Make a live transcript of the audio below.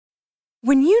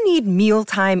When you need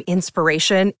mealtime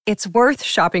inspiration, it's worth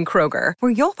shopping Kroger,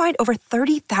 where you'll find over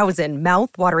 30,000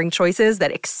 mouth-watering choices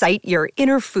that excite your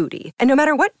inner foodie. And no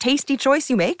matter what tasty choice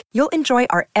you make, you'll enjoy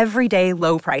our everyday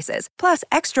low prices, plus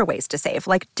extra ways to save,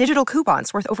 like digital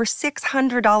coupons worth over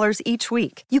 $600 each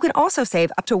week. You can also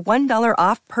save up to $1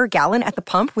 off per gallon at the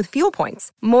pump with fuel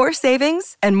points. More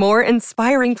savings and more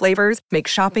inspiring flavors make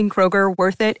shopping Kroger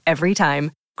worth it every time.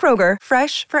 Kroger,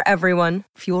 fresh for everyone.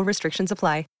 Fuel restrictions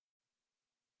apply.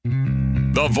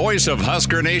 The voice of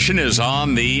Husker Nation is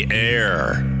on the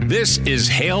air. This is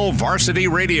Hail Varsity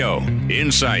Radio.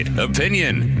 Insight,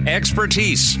 opinion,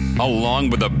 expertise, along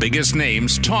with the biggest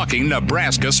names talking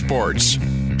Nebraska sports.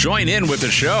 Join in with the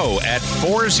show at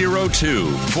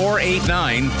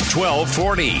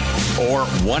 402-489-1240 or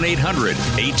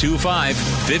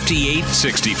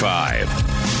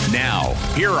 1-800-825-5865. Now,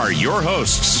 here are your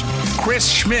hosts,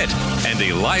 Chris Schmidt and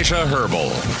Elijah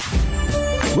Herbal.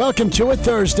 Welcome to it.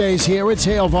 Thursdays here. It's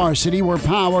Hail Varsity. We're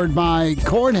powered by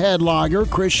Cornhead Lager.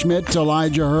 Chris Schmidt,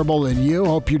 Elijah Herbal, and you.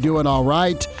 Hope you're doing all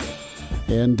right.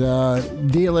 And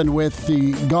dealing with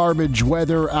the garbage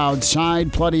weather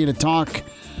outside. Plenty to talk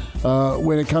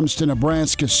when it comes to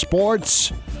Nebraska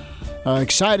sports.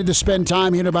 Excited to spend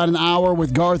time here in about an hour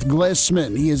with Garth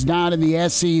Glissman. He is down in the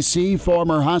SEC,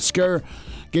 former Husker.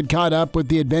 Get caught up with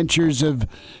the adventures of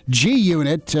G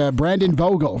Unit. Brandon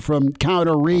Vogel from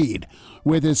Counter Reed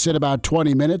with us in about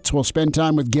 20 minutes. We'll spend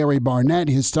time with Gary Barnett,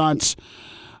 his thoughts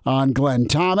on Glenn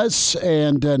Thomas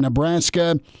and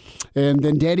Nebraska. And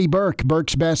then Danny Burke,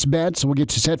 Burke's Best Bets. We'll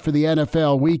get you set for the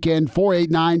NFL weekend.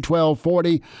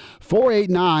 489-1240.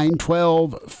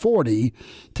 489-1240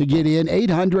 to get in.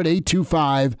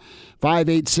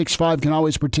 800-825-5865. Can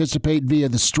always participate via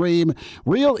the stream.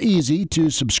 Real easy to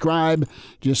subscribe.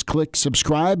 Just click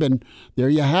subscribe, and there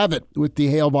you have it with the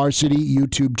Hail Varsity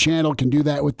YouTube channel. Can do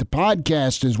that with the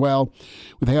podcast as well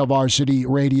with Hail Varsity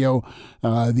Radio.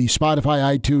 The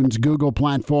Spotify, iTunes, Google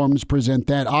platforms present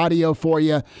that audio for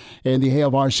you, and the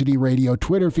Hail Varsity Radio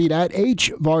Twitter feed at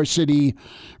HVarsity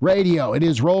Radio. It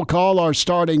is roll call, our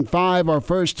starting five, our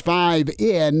first five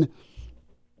in.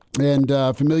 And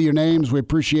familiar names, we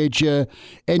appreciate you.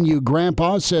 NU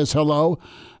Grandpa says hello.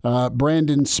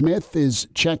 Brandon Smith is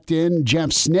checked in. Jeff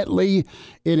Snitley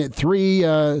in at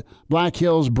 3. Black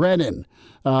Hills Brennan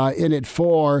in at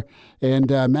 4.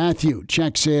 And Matthew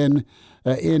checks in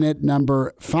at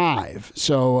number 5.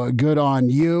 So good on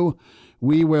you.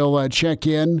 We will check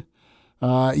in.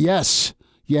 Yes,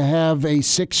 you have a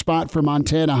 6th spot for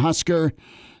Montana Husker.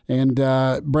 And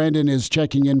Brandon is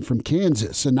checking in from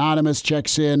Kansas. Anonymous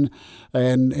checks in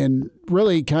and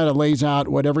really kind of lays out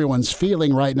what everyone's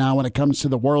feeling right now when it comes to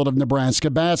the world of Nebraska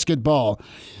basketball.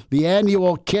 The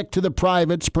annual kick to the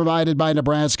privates provided by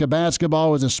Nebraska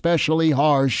basketball was especially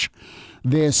harsh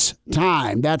this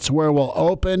time. That's where we'll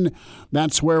open.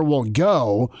 That's where we'll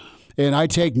go. And I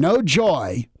take no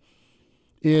joy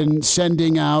in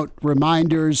sending out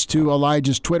reminders to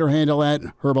Elijah's Twitter handle at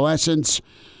Herbal Essence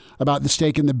about the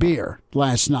steak and the beer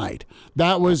last night.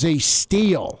 That was a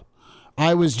steal.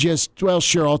 I was just, well,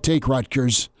 sure, I'll take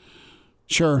Rutgers.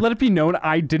 Sure. Let it be known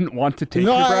I didn't want to take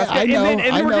Nebraska. I know, and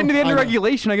then we're getting to the end of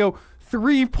regulation. I go,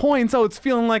 3 points. Oh, it's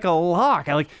feeling like a lock.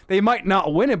 They might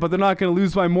not win it, but they're not going to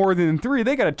lose by more than 3.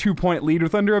 They got a 2-point lead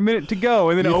with under a minute to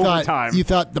go, and then overtime. You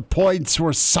thought the points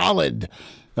were solid.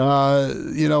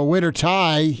 Win or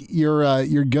tie,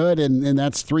 you're good, and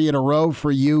that's 3 in a row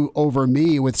for you over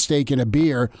me with steak and a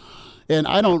beer. And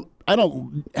I don't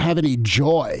have any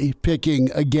joy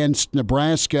picking against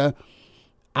Nebraska.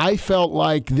 I felt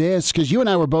like this because you and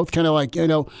I were both kind of like,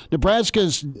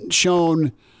 Nebraska's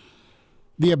shown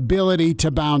the ability to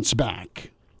bounce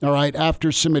back. All right,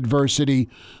 after some adversity,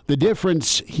 the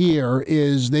difference here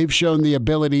is they've shown the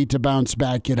ability to bounce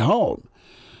back at home.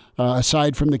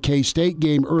 Aside from the K-State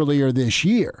game earlier this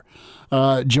year.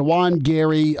 Jawan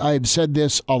Gary, I've said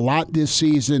this a lot this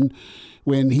season,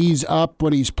 when he's up,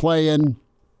 when he's playing,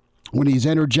 when he's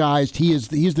energized, he's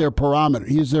their barometer.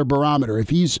 He's their barometer.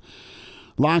 If he's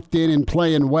locked in and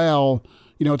playing well,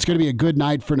 it's going to be a good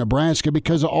night for Nebraska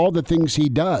because of all the things he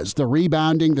does. The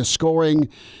rebounding, the scoring.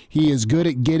 He is good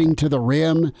at getting to the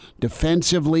rim.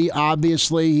 Defensively,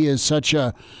 obviously, he is such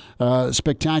a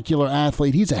spectacular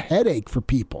athlete. He's a headache for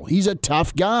people. He's a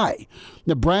tough guy.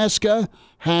 Nebraska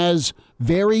has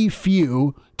very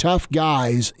few tough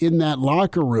guys in that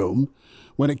locker room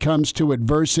when it comes to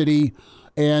adversity.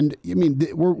 And,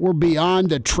 we're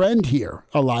beyond a trend here,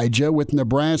 Elijah, with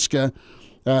Nebraska.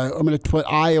 I'm going to put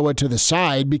Iowa to the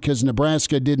side because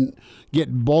Nebraska didn't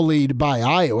get bullied by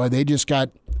Iowa. They just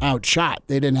got outshot.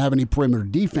 They didn't have any perimeter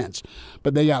defense.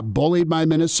 But they got bullied by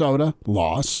Minnesota,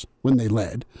 loss when they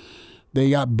led. They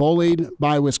got bullied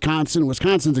by Wisconsin.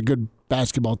 Wisconsin's a good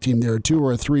basketball team. They're a 2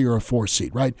 or a 3 or a 4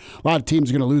 seed, right? A lot of teams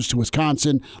are going to lose to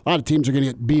Wisconsin. A lot of teams are going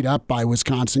to get beat up by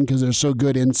Wisconsin because they're so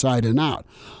good inside and out.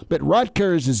 But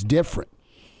Rutgers is different.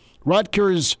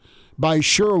 Rutgers, by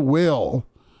sure will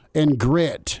and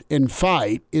grit and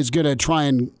fight, is going to try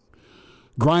and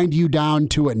grind you down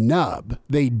to a nub.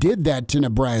 They did that to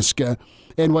Nebraska.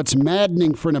 And what's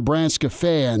maddening for Nebraska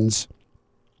fans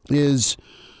is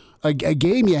a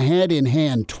game you had in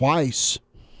hand twice,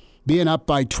 being up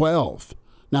by 12.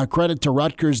 Now, credit to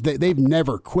Rutgers, they've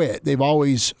never quit. They've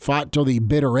always fought till the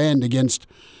bitter end against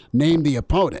name the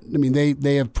opponent. I mean,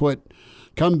 they have put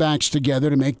comebacks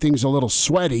together to make things a little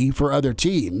sweaty for other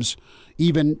teams,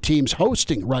 even teams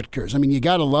hosting Rutgers. I mean, you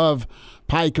got to love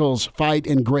Pikiell's fight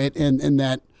and grit and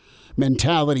that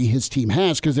mentality his team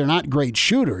has, because they're not great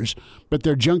shooters, but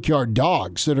they're junkyard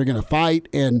dogs that are going to fight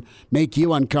and make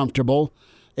you uncomfortable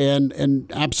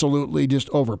and absolutely just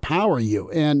overpower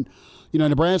you. And, you know,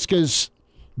 Nebraska's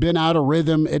been out of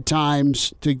rhythm at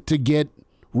times to get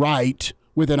right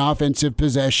with an offensive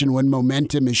possession when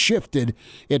momentum is shifted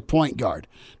at point guard.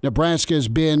 Nebraska's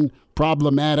been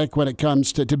problematic when it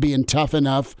comes to being tough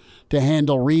enough to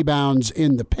handle rebounds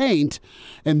in the paint.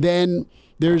 And then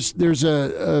there's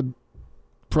a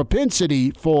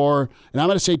propensity for, and I'm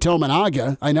going to say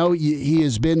Tominaga, I know he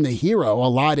has been the hero a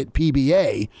lot at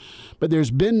PBA, but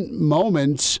there's been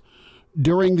moments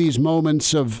during these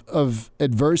moments of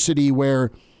adversity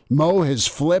where Mo has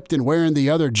flipped and wearing the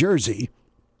other jersey,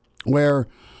 where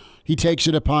he takes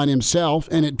it upon himself,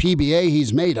 and at PBA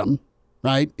he's made them,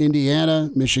 right?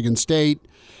 Indiana, Michigan State,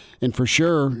 and for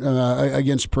sure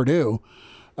against Purdue.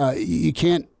 You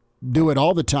can't do it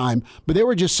all the time, but there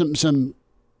were just some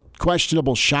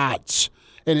questionable shots,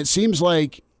 and it seems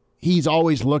like he's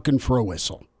always looking for a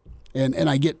whistle, and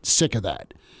I get sick of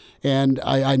that. And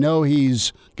I know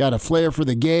he's got a flair for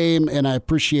the game, and I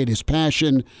appreciate his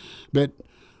passion, but,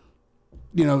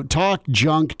 you know, talk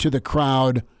junk to the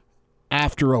crowd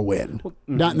after a win,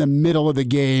 not in the middle of the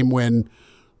game when,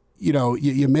 you know,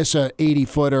 you miss a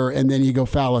 80-footer and then you go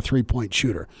foul a three-point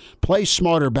shooter. Play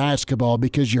smarter basketball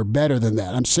because you're better than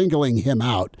that. I'm singling him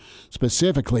out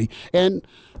specifically. And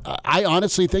I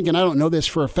honestly think, and I don't know this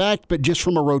for a fact, but just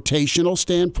from a rotational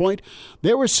standpoint,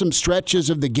 there were some stretches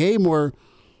of the game where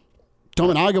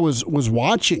Tominaga was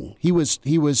watching. He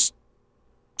was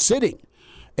sitting.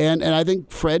 And I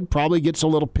think Fred probably gets a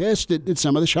little pissed at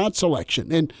some of the shot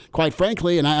selection. And quite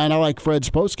frankly, and I like Fred's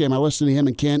postgame. I listened to him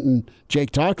and Kent and Jake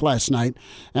talk last night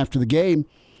after the game.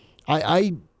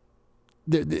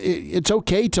 It's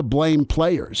okay to blame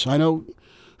players. I know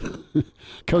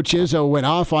Coach Izzo went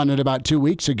off on it about 2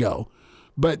 weeks ago,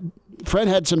 but Fred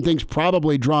had some things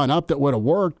probably drawn up that would have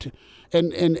worked,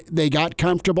 and they got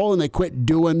comfortable and they quit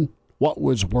doing what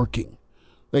was working.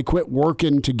 They quit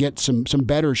working to get some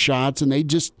better shots, and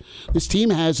this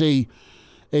team has a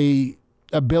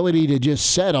ability to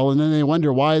just settle, and then they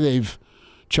wonder why they've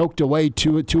choked away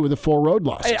two of the 4 road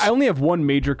losses. I only have one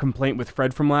major complaint with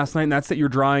Fred from last night, and that's that you're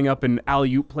drawing up an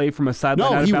alley-oop play from a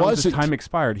sideline out of bounds as time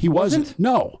expired. He wasn't?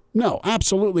 No,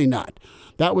 absolutely not.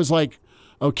 That was like,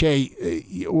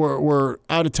 okay, we're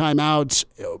out of timeouts,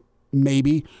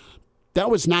 maybe. That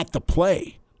was not the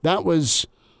play. That was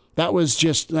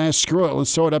just, screw it,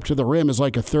 let's throw it up to the rim as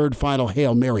like a third final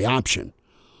Hail Mary option.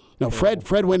 Now,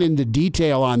 Fred went into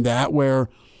detail on that, where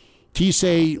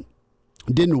Tisei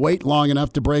didn't wait long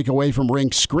enough to break away from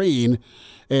Rink's screen,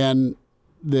 and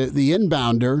the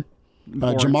inbounder,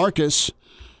 Jamarcus,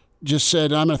 just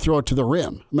said, I'm going to throw it to the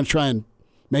rim. I'm going to try and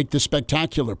make the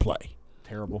spectacular play.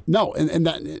 Terrible. No, and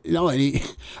that, you know, and he,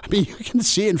 I mean, you can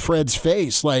see in Fred's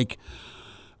face, like,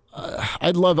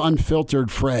 I'd love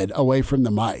unfiltered Fred away from the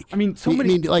mic. I mean,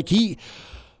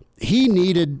 he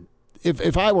needed,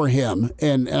 if I were him,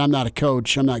 and I'm not a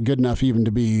coach, I'm not good enough even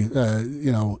to be,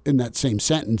 in that same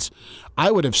sentence,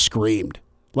 I would have screamed.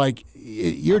 Like,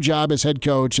 your job as head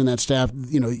coach and that staff,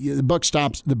 the buck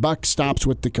stops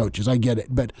with the coaches. I get it,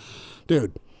 but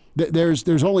dude,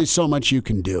 there's only so much you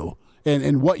can do,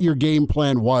 and what your game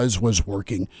plan was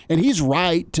working. And he's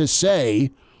right to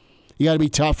say, you got to be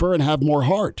tougher and have more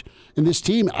heart. And this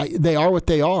team, they are what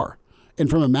they are.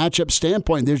 And from a matchup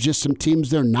standpoint, there's just some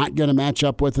teams they're not going to match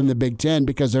up with in the Big Ten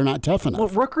because they're not tough enough. Well,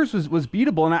 Rutgers was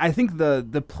beatable, and I think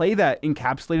the play that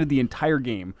encapsulated the entire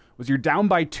game was you're down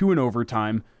by 2 in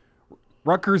overtime.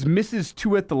 Rutgers misses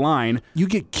 2 at the line. You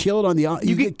get killed on the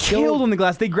You get killed on the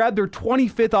glass. They grabbed their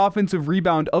 25th offensive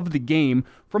rebound of the game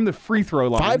from the free throw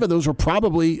line. 5 of those were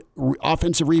probably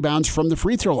offensive rebounds from the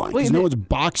free throw line because no one's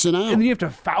boxing out. And then you have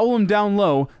to foul them down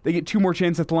low. They get 2 more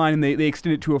chances at the line, and they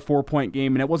extend it to a 4-point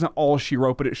game. And it wasn't all she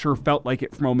wrote, but it sure felt like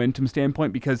it from a momentum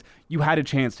standpoint because you had a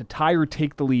chance to tie or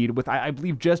take the lead with, I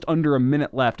believe, just under a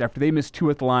minute left. After they missed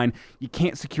 2 at the line, you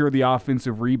can't secure the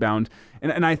offensive rebound.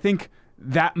 And I think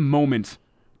that moment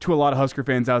to a lot of Husker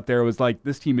fans out there was like,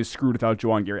 this team is screwed without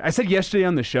Juwan Gary. I said yesterday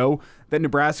on the show that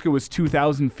Nebraska was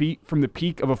 2,000 feet from the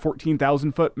peak of a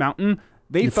 14,000-foot mountain.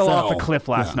 They fell off a cliff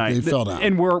last night. They fell down.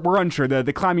 And we're unsure.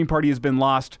 The climbing party has been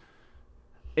lost,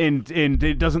 and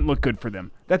it doesn't look good for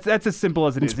them. That's as simple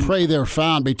as it is. Pray they're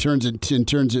found, but turns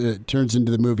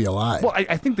into the movie Alive. Well,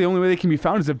 I think the only way they can be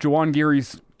found is if Juwan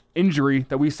Gary's injury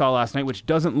that we saw last night, which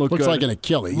doesn't look looks good. like an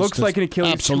Achilles. Looks like an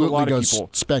Achilles absolutely to a lot of goes people.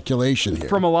 Speculation here.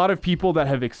 From a lot of people that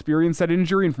have experienced that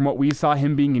injury, and from what we saw,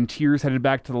 him being in tears, headed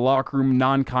back to the locker room,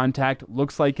 non-contact,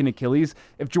 looks like an Achilles.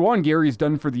 If Juwan Gary's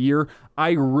done for the year,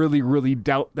 I really, really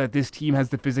doubt that this team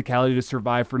has the physicality to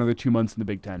survive for another 2 months in the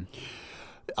Big Ten.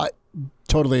 I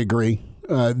totally agree.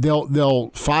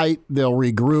 They'll fight, they'll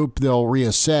regroup, they'll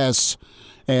reassess.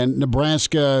 And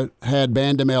Nebraska had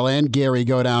Bandamel and Gary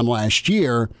go down last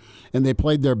year, and they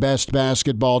played their best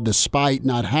basketball despite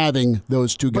not having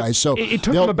those 2 guys. So it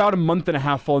took them about a month and a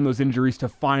half following those injuries to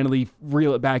finally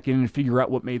reel it back in and figure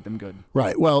out what made them good.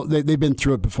 Right. Well, they've been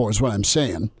through it before is what I'm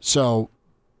saying. So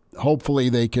hopefully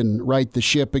they can right the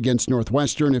ship against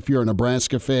Northwestern if you're a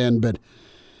Nebraska fan. But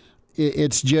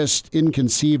it's just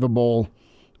inconceivable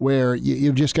where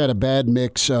you've just got a bad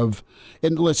mix of –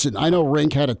 and listen, I know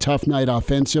Rink had a tough night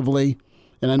offensively,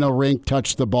 and I know Rink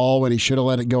touched the ball when he should have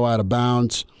let it go out of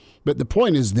bounds. But the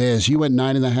point is this. You went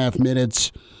 9.5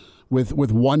 minutes with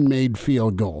 1 made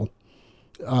field goal.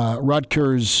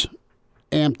 Rutgers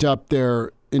amped up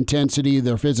their intensity,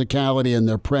 their physicality, and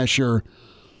their pressure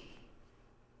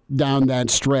down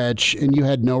that stretch, and you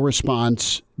had no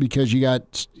response because you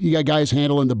got guys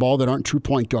handling the ball that aren't true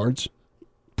point guards.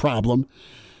 Problem.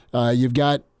 You've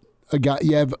got a guy.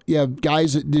 You have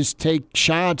guys that just take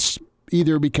shots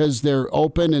either because they're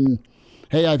open and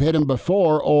hey, I've hit him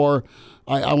before, or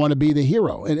I want to be the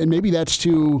hero. And maybe that's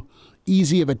too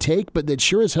easy of a take, but that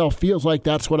sure as hell feels like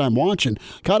that's what I'm watching.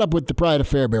 Caught up with the Pride of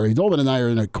Fairbury. Dolman and I are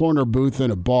in a corner booth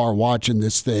in a bar watching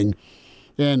this thing,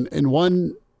 and in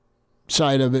one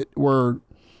side of it,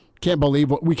 can't believe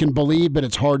what we can believe, but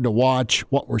it's hard to watch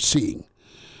what we're seeing.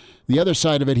 The other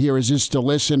side of it here is just to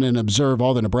listen and observe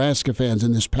all the Nebraska fans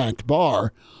in this packed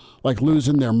bar, like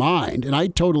losing their mind. And I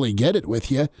totally get it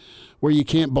with you, where you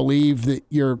can't believe that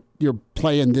you're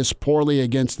playing this poorly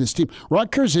against this team.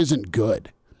 Rutgers isn't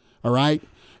good, all right?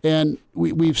 And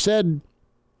we've said,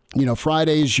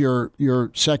 Friday's your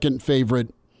second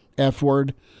favorite F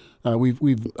word.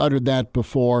 We've uttered that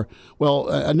before. Well,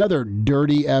 another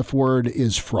dirty F word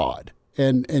is fraud.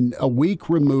 And a week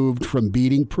removed from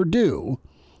beating Purdue,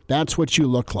 that's what you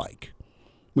look like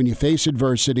when you face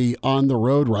adversity on the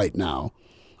road right now.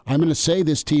 I'm going to say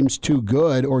this team's too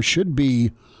good, or should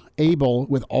be able,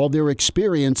 with all their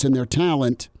experience and their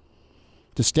talent,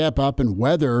 to step up and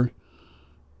weather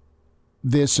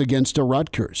this against a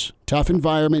Rutgers. Tough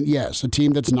environment, yes. A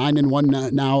team that's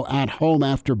 9-1 now at home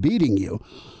after beating you.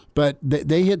 But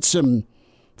they hit some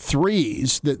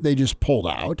threes that they just pulled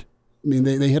out. I mean,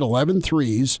 they hit 11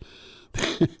 threes.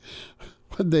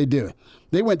 What did they do?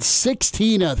 They went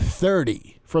 16 of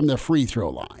 30 from the free throw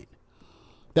line.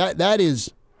 That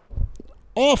is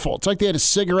awful. It's like they had a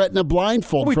cigarette and a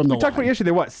blindfold from the line. We talked about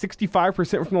yesterday,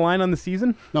 65% from the line on the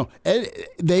season? No,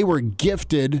 they were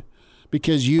gifted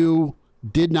because you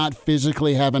did not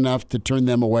physically have enough to turn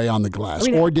them away on the glass,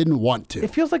 or didn't want to.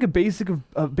 It feels like a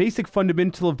basic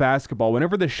fundamental of basketball.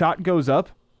 Whenever the shot goes up,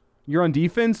 you're on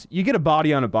defense, you get a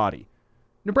body on a body.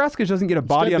 Nebraska doesn't get a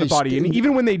body on a body, and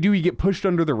even when they do, you get pushed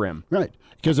under the rim. Right,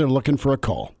 because they're looking for a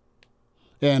call.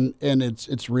 And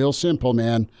it's real simple,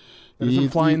 man. It doesn't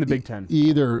fly in the Big Ten. You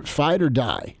either fight or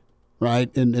die,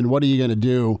 right? And what are you going to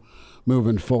do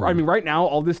moving forward? I mean, right now,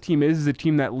 all this team is a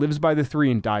team that lives by the 3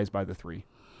 and dies by the 3.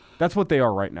 That's what they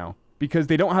are right now, because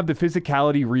they don't have the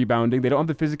physicality rebounding. They don't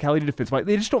have the physicality defense.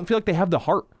 They just don't feel like they have the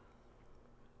heart.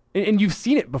 And you've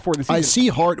seen it before the season. I see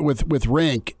heart with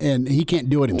Rink, and he can't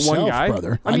do it himself, one guy,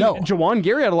 brother. I know. Juwan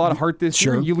Gary had a lot of heart this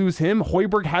Sure. year. You lose him.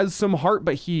 Hoiberg has some heart,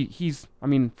 but he's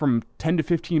from 10 to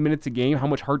 15 minutes a game, how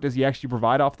much heart does he actually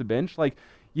provide off the bench? Like,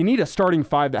 you need a starting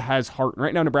 5 that has heart. And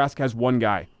right now, Nebraska has one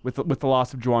guy with the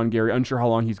loss of Juwan Gary. Unsure how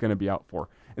long he's going to be out for.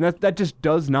 And that just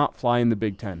does not fly in the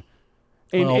Big Ten.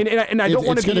 And I don't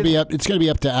want to be. It's going to be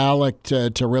up to Alec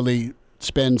to really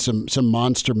spend some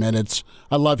monster minutes.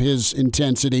 I love his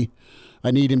intensity.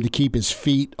 I need him to keep his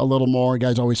feet a little more.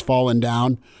 Guy's always falling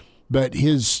down. But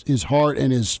his heart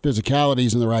and his physicality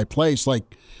is in the right place.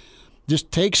 Like,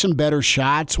 just take some better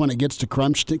shots when it gets to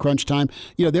crunch time.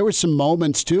 There were some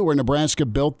moments, too, where Nebraska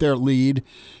built their lead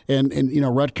and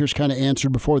Rutgers kind of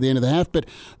answered before the end of the half. But,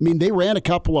 they ran a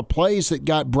couple of plays that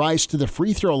got Bryce to the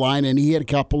free throw line, and he had a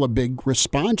couple of big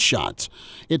response shots.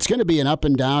 It's going to be an up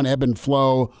and down, ebb and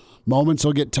flow. Moments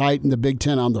will get tight in the Big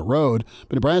Ten on the road.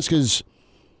 But Nebraska's,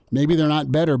 maybe they're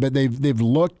not better, but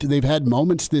they've had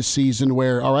moments this season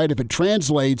where, all right, if it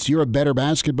translates, you're a better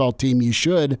basketball team, you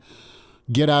should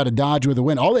get out of Dodge with a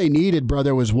win. All they needed,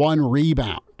 brother, was one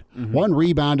rebound. Mm-hmm. One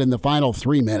rebound in the final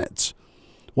 3 minutes.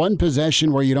 One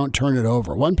possession where you don't turn it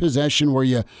over. One possession where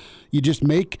you just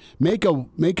make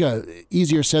a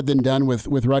easier said than done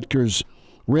with Rutgers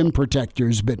rim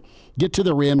protectors, but get to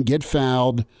the rim, get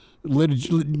fouled,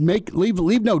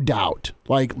 leave no doubt.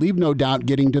 Leave no doubt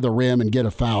getting to the rim and get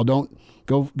a foul. Don't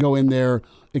go in there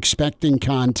expecting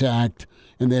contact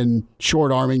and then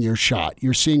short-arming your shot.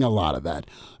 You're seeing a lot of that.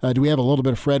 Do we have a little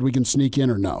bit of Fred we can sneak in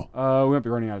or no? We might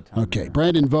be running out of time. Okay. There.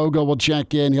 Brandon Vogel will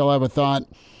check in. He'll have a thought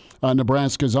on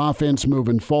Nebraska's offense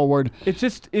moving forward. It's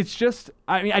just.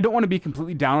 I don't want to be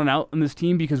completely down and out on this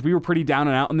team because we were pretty down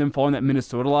and out on them following that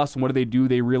Minnesota loss. And what do?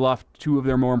 They reel off 2 of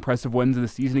their more impressive wins of the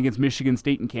season against Michigan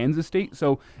State and Kansas State.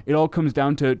 So it all comes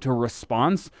down to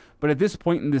response. But at this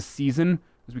point in this season,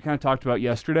 as we kind of talked about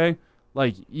yesterday,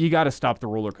 you got to stop the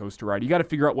roller coaster ride. You got to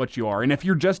figure out what you are. And if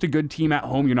you're just a good team at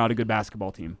home, you're not a good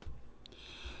basketball team.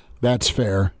 That's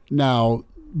fair. Now,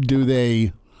 do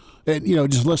they,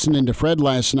 just listening to Fred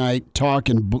last night talk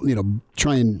and,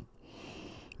 try and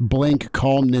blink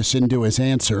calmness into his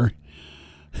answer,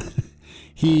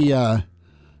 he said,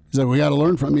 we got to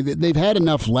learn from me. They've had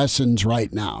enough lessons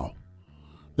right now.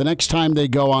 The next time they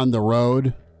go on the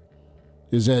road,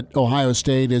 is it Ohio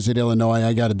State? Is it Illinois?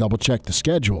 I got to double check the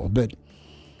schedule, but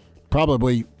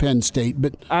probably Penn State.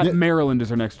 But Maryland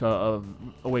is our next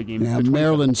away game. Yeah,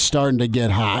 Maryland's starting to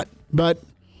get hot, but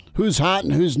who's hot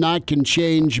and who's not can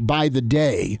change by the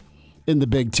day in the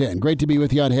Big Ten. Great to be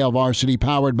with you on Hail Varsity,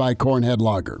 powered by Cornhead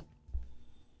Lager.